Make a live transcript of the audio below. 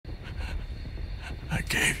I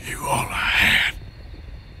gave you all I had.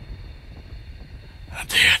 I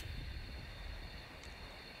did.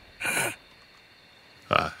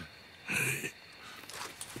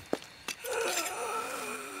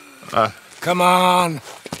 Come on.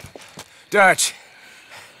 Dutch.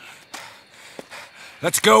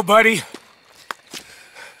 Let's go, buddy.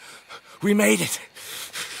 We made it.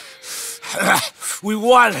 We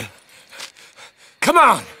won. Come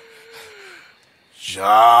on.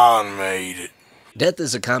 John made it. Death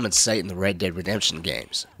is a common sight in the Red Dead Redemption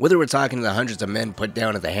games. Whether we're talking the hundreds of men put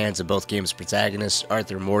down at the hands of both games' protagonists,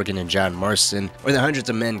 Arthur Morgan and John Marston, or the hundreds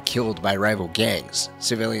of men killed by rival gangs,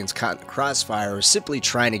 civilians caught in the crossfire, or simply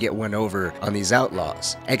trying to get one over on these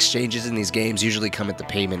outlaws. Exchanges in these games usually come at the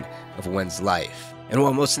payment of one's life. And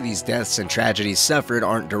while most of these deaths and tragedies suffered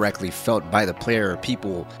aren't directly felt by the player or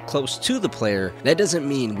people close to the player, that doesn't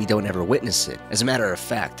mean we don't ever witness it. As a matter of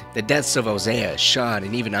fact, the deaths of Hosea, Sean,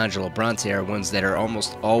 and even Angelo Bronte are ones that are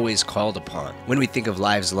almost always called upon when we think of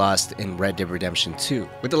lives lost in Red Dead Redemption 2,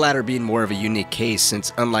 with the latter being more of a unique case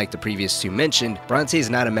since, unlike the previous two mentioned, Bronte is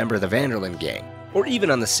not a member of the Vanderlyn gang, or even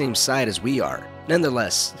on the same side as we are.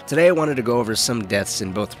 Nonetheless, today I wanted to go over some deaths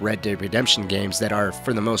in both Red Dead Redemption games that are,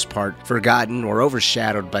 for the most part, forgotten or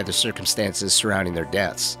overshadowed by the circumstances surrounding their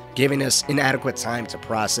deaths, giving us inadequate time to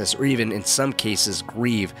process or even, in some cases,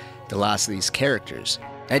 grieve the loss of these characters.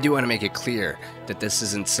 I do want to make it clear that this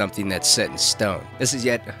isn't something that's set in stone. This is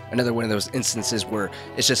yet another one of those instances where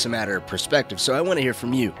it's just a matter of perspective, so I want to hear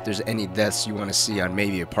from you if there's any deaths you want to see on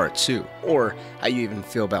maybe a part 2, or how you even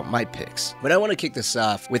feel about my picks. But I want to kick this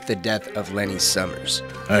off with the death of Lenny Summers.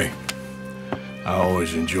 Hey, I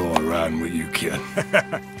always enjoy riding with you, kid.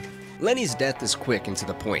 Lenny's death is quick and to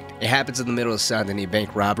the point. It happens in the middle of Saint Denis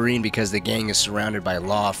bank robbery, and because the gang is surrounded by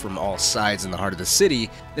law from all sides in the heart of the city,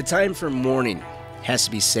 the time for mourning has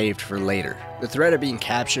to be saved for later. The threat of being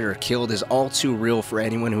captured or killed is all too real for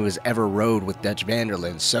anyone who has ever rode with Dutch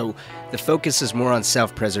Vanderlyn, so the focus is more on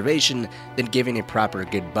self-preservation than giving a proper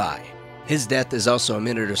goodbye. His death is also a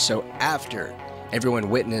minute or so after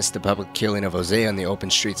everyone witnessed the public killing of Hosea on the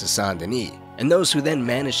open streets of Saint Denis, and those who then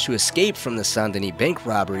managed to escape from the Saint Denis bank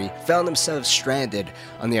robbery found themselves stranded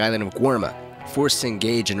on the island of Guerma, forced to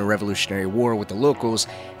engage in a revolutionary war with the locals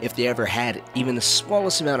if they ever had even the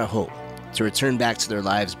smallest amount of hope to return back to their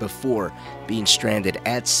lives before being stranded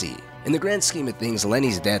at sea. In the grand scheme of things,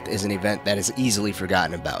 Lenny's death is an event that is easily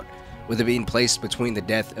forgotten about, with it being placed between the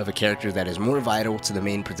death of a character that is more vital to the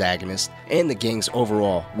main protagonist and the gang's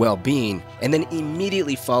overall well-being, and then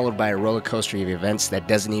immediately followed by a roller coaster of events that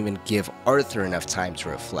doesn't even give Arthur enough time to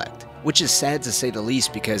reflect. Which is sad to say the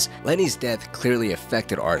least, because Lenny's death clearly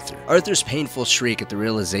affected Arthur. Arthur's painful shriek at the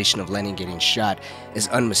realization of Lenny getting shot is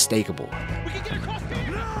unmistakable. We can get across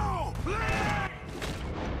here! No!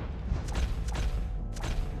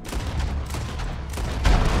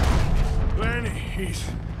 Lenny,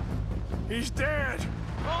 he's dead.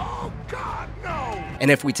 Oh, God, no! And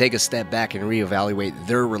if we take a step back and reevaluate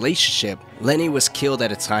their relationship, Lenny was killed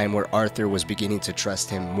at a time where Arthur was beginning to trust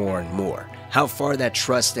him more and more. How far that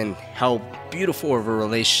trust and how beautiful of a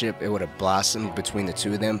relationship it would have blossomed between the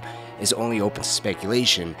two of them is only open to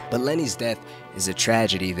speculation, but Lenny's death is a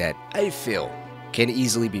tragedy that I feel can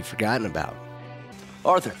easily be forgotten about.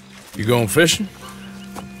 Arthur. You going fishing?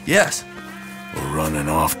 Yes. We're running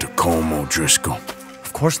off to Colm O'Driscoll.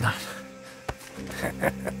 Of course not.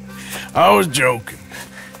 I was joking.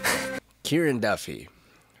 Kieran Duffy.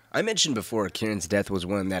 I mentioned before Kieran's death was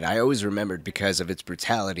one that I always remembered because of its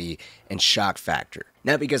brutality and shock factor,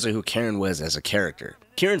 not because of who Kieran was as a character.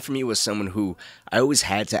 Kieran for me was someone who I always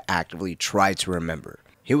had to actively try to remember.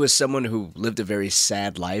 He was someone who lived a very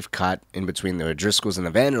sad life, caught in between the O'Driscolls and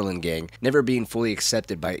the Vanderlyn gang, never being fully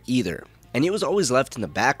accepted by either, and he was always left in the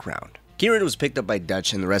background. Kieran was picked up by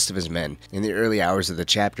Dutch and the rest of his men in the early hours of the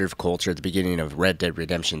chapter of culture at the beginning of Red Dead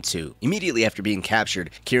Redemption 2. Immediately after being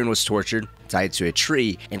captured, Kieran was tortured, tied to a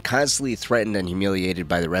tree, and constantly threatened and humiliated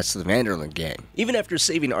by the rest of the Vanderlyn gang. Even after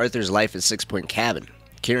saving Arthur's life at 6 Point Cabin,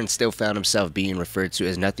 Kieran still found himself being referred to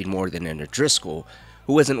as nothing more than an O'Driscoll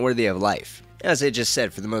who wasn't worthy of life. As I just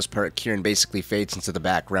said, for the most part, Kieran basically fades into the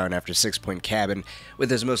background after 6 Point Cabin,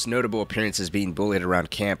 with his most notable appearances being bullied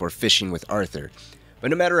around camp or fishing with Arthur. But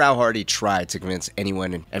no matter how hard he tried to convince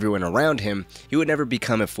anyone and everyone around him, he would never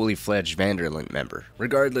become a fully fledged Vanderlyn member,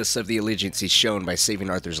 regardless of the allegiance he's shown by saving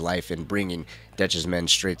Arthur's life and bringing Dutch's men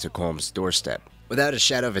straight to Colm's doorstep. Without a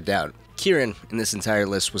shadow of a doubt, Kieran in this entire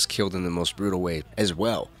list was killed in the most brutal way as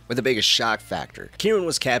well, with the biggest shock factor. Kieran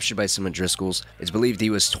was captured by some O'Driscolls. It's believed he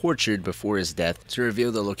was tortured before his death to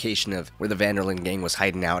reveal the location of where the Vanderlyn gang was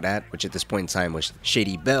hiding out at, which at this point in time was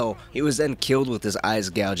Shady Belle. He was then killed with his eyes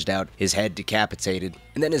gouged out, his head decapitated,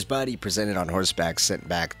 and then his body presented on horseback sent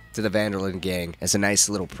back to the Vanderlyn gang as a nice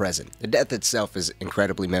little present. The death itself is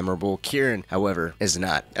incredibly memorable. Kieran, however, is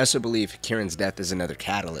not. I also believe Kieran's death is another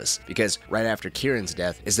catalyst, because right after Kieran's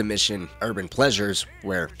death is the mission Urban Pleasures,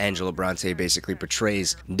 where Angela Bronte basically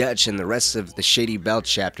portrays Dutch, and the rest of the Shady Belle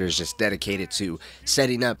chapter is just dedicated to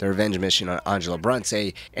setting up the revenge mission on Angela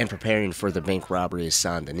Bronte and preparing for the bank robbery of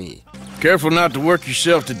Saint Denis. Careful not to work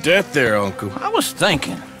yourself to death there, Uncle. I was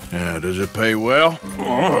thinking. Yeah, does it pay well?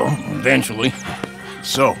 Oh, eventually.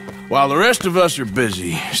 So, while the rest of us are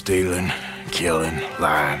busy stealing, killing,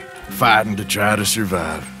 lying, fighting to try to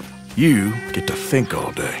survive, you get to think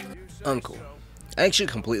all day. Uncle. I actually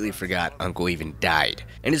completely forgot Uncle even died.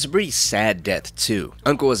 And it's a pretty sad death too.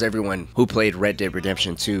 Uncle, as everyone who played Red Dead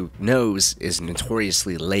Redemption 2 knows, is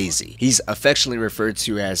notoriously lazy. He's affectionately referred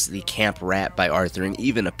to as the camp rat by Arthur, and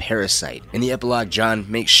even a parasite. In the epilogue, John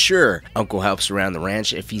makes sure Uncle helps around the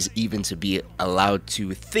ranch if he's even to be allowed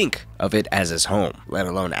to think of it as his home, let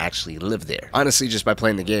alone actually live there. Honestly, just by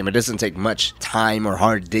playing the game, it doesn't take much time or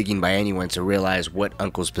hard digging by anyone to realize what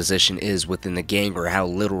Uncle's position is within the gang, or how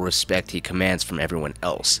little respect he commands from everyone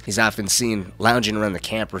else. He's often seen lounging around the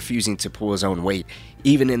camp, refusing to pull his own weight,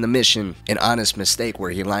 even in the mission An Honest Mistake, where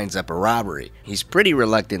he lines up a robbery. He's pretty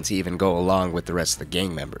reluctant to even go along with the rest of the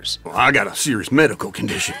gang members. Well, I got a serious medical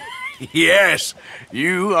condition. Yes,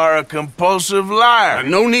 you are a compulsive liar.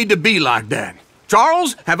 No need to be like that.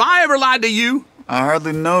 Charles, have I ever lied to you? I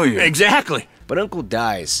hardly know you. Exactly. But Uncle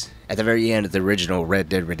dies at the very end of the original Red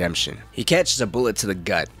Dead Redemption. He catches a bullet to the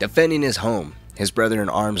gut, defending his home, his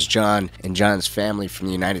brother-in-arms John, and John's family from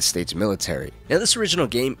the United States military. Now, this original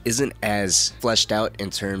game isn't as fleshed out in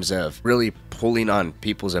terms of really pulling on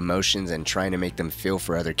people's emotions and trying to make them feel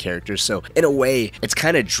for other characters, so in a way, it's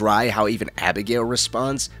kind of dry how even Abigail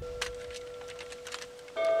responds.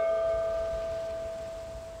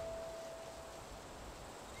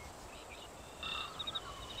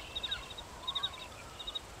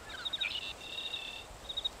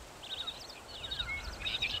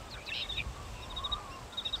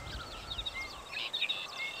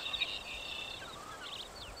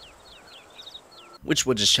 Which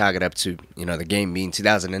we'll just chalk it up to, you know, the game being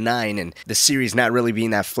 2009 and the series not really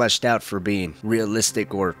being that fleshed out for being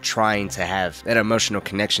realistic or trying to have that emotional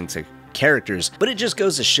connection to characters. But it just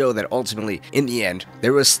goes to show that ultimately, in the end,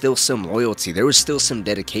 there was still some loyalty, there was still some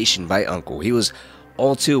dedication by Uncle. He was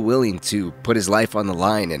all too willing to put his life on the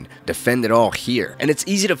line and defend it all here. And it's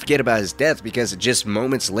easy to forget about his death because just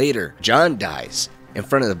moments later, John dies in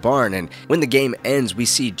front of the barn, and when the game ends, we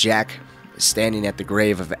see Jack standing at the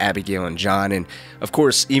grave of Abigail and John, and of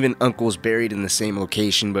course even Uncle's buried in the same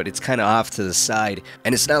location, but it's kind of off to the side.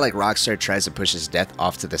 And it's not like Rockstar tries to push his death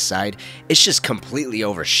off to the side, it's just completely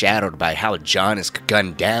overshadowed by how John is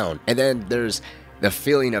gunned down. And then there's the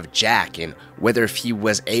feeling of Jack and whether if he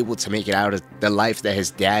was able to make it out of the life that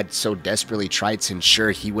his dad so desperately tried to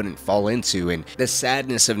ensure he wouldn't fall into, and the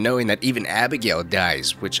sadness of knowing that even Abigail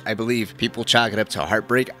dies, which I believe people chalk it up to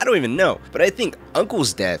heartbreak. I don't even know, but I think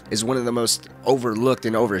Uncle's death is one of the most overlooked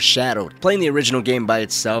and overshadowed. Playing the original game by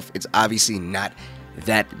itself, it's obviously not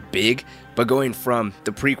that big, but going from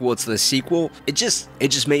the prequel to the sequel, it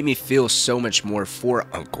just made me feel so much more for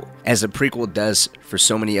Uncle, as the prequel does for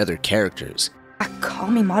so many other characters. Call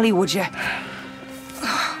me Molly, would you?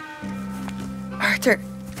 Arthur,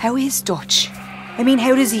 how is Dutch? I mean,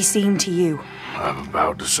 how does he seem to you?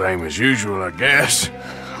 About the same as usual, I guess.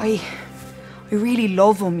 I really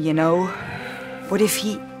love him, you know. But if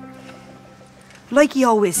he... Like he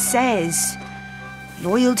always says,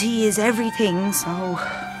 loyalty is everything, so...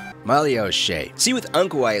 Molly O'Shea. See, with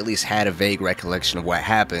Uncle, I at least had a vague recollection of what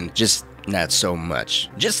happened, just not so much.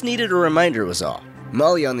 Just needed a reminder was all.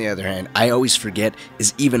 Molly, on the other hand, I always forget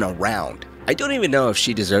is even around. I don't even know if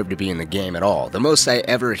she deserved to be in the game at all. The most I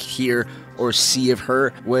ever hear or see of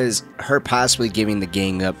her was her possibly giving the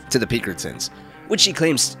gang up to the Pinkertons, which she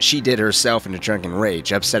claims she did herself in a drunken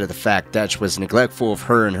rage, upset at the fact Dutch was neglectful of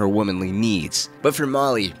her and her womanly needs. But for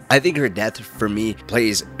Molly, I think her death for me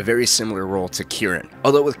plays a very similar role to Kieran.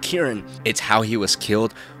 Although with Kieran, it's how he was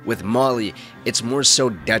killed. With Molly, it's more so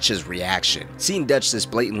Dutch's reaction. Seeing Dutch this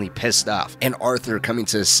blatantly pissed off, and Arthur coming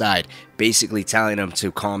to his side, basically telling him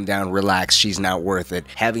to calm down, relax, she's not worth it,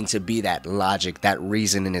 having to be that logic, that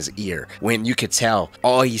reason in his ear, when you could tell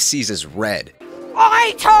all he sees is red.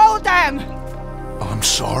 I told them! I'm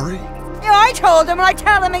sorry? Yeah, I told him, and I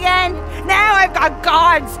tell him again. Now I've got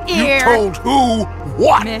God's ear. You told who?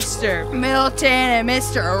 What? Mr. Milton and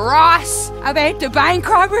Mr. Ross about the bank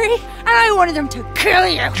robbery, and I wanted them to kill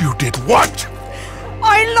you. You did what?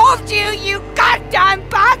 I loved you, you goddamn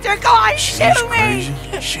bastard! Go on, shoot me!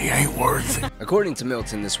 Crazy. She ain't worth it. According to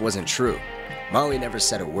Milton, this wasn't true. Molly never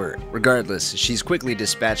said a word. Regardless, she's quickly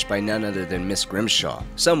dispatched by none other than Miss Grimshaw,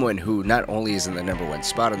 someone who not only is in the #1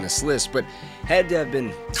 spot on this list, but had to have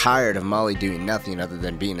been tired of Molly doing nothing other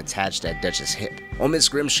than being attached at Dutch's hip. While Miss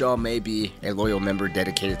Grimshaw may be a loyal member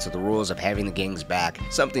dedicated to the rules of having the gang's back,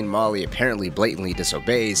 something Molly apparently blatantly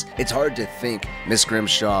disobeys, it's hard to think Miss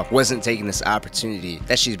Grimshaw wasn't taking this opportunity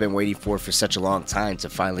that she's been waiting for such a long time to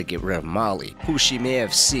finally get rid of Molly, who she may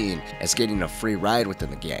have seen as getting a free ride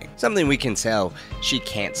within the gang. Something we can tell she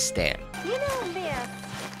can't stand. You know, miss,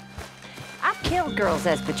 I've killed girls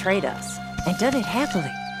as betrayed us, and done it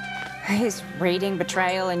happily. Is reading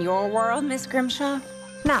betrayal in your world, Miss Grimshaw?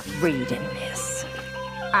 Not reading, miss.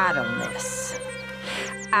 Idleness.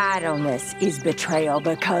 Idleness is betrayal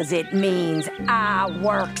because it means I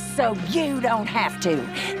work so you don't have to.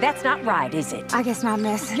 That's not right, is it? I guess not,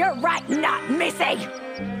 miss. You're right, not missy!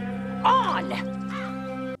 On!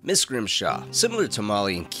 Miss Grimshaw. Similar to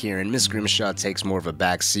Molly and Kieran, Miss Grimshaw takes more of a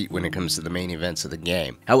back seat when it comes to the main events of the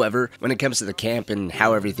game. However, when it comes to the camp and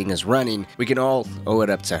how everything is running, we can all owe it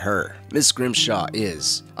up to her. Miss Grimshaw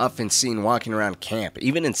is often seen walking around camp,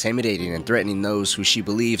 even intimidating and threatening those who she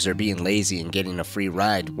believes are being lazy and getting a free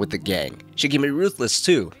ride with the gang. She can be ruthless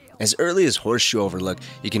too. As early as Horseshoe Overlook,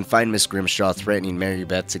 you can find Miss Grimshaw threatening Mary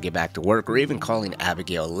Beth to get back to work, or even calling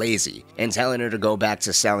Abigail lazy, and telling her to go back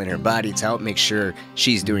to selling her body to help make sure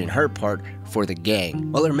she's doing her part for the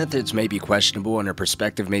gang. While her methods may be questionable and her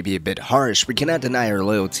perspective may be a bit harsh, we cannot deny her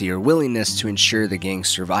loyalty or willingness to ensure the gang's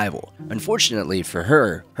survival. Unfortunately for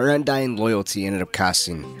her, her undying loyalty ended up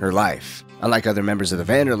costing her life. Unlike other members of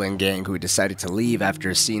the Vanderlyn gang who decided to leave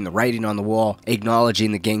after seeing the writing on the wall,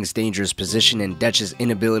 acknowledging the gang's dangerous position and Dutch's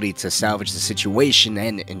inability to salvage the situation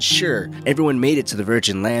and ensure everyone made it to the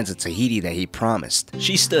Virgin Lands of Tahiti that he promised,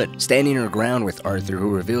 she stood, standing her ground with Arthur, who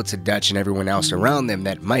revealed to Dutch and everyone else around them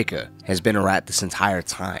that Micah has been a rat this entire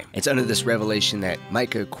time. It's under this revelation that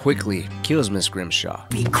Micah quickly kills Miss Grimshaw.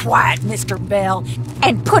 Be quiet, Mr. Bell,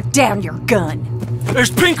 and put down your gun. There's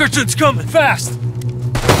Pinkertons coming! Fast!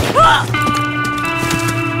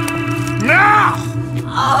 Now!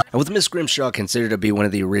 And with Miss Grimshaw considered to be one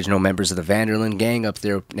of the original members of the Vanderlyn gang, up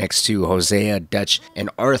there next to Hosea, Dutch, and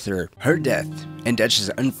Arthur, her death and Dutch's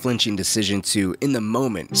unflinching decision to, in the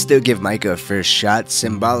moment, still give Micah a fair shot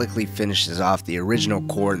symbolically finishes off the original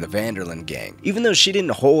core of the Vanderlyn gang. Even though she didn't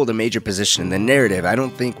hold a major position in the narrative, I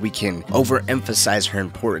don't think we can overemphasize her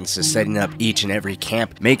importance to setting up each and every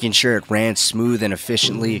camp, making sure it ran smooth and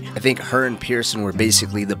efficiently. I think her and Pearson were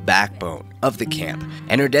basically the backbone of the camp,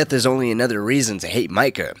 and her death is only another reason to hate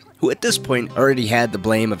Micah, who at this point already had the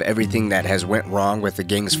blame of everything that has went wrong with the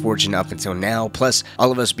gang's fortune up until now, plus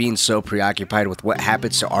all of us being so preoccupied with what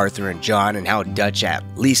happens to Arthur and John and how Dutch at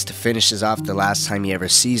least finishes off the last time he ever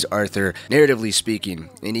sees Arthur, narratively speaking,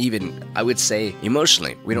 and even, I would say,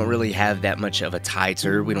 emotionally. We don't really have that much of a tie to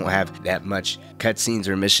her, we don't have that much cutscenes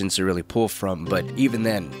or missions to really pull from, but even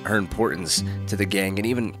then, her importance to the gang and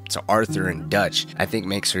even to Arthur and Dutch, I think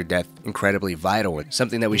makes her death incredibly vital and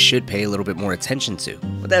something that we should pay a little bit more attention to.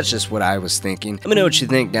 But that's just what I was thinking. Let me know what you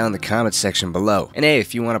think down in the comments section below. And hey,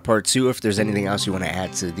 if you want a part 2, if there's anything else you want to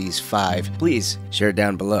add to these 5, please share it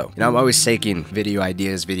down below. I'm always taking video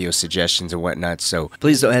ideas, video suggestions, and whatnot, so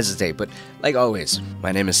please don't hesitate. But like always,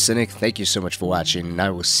 my name is Cynic. Thank you so much for watching, and I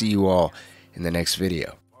will see you all in the next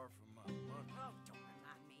video.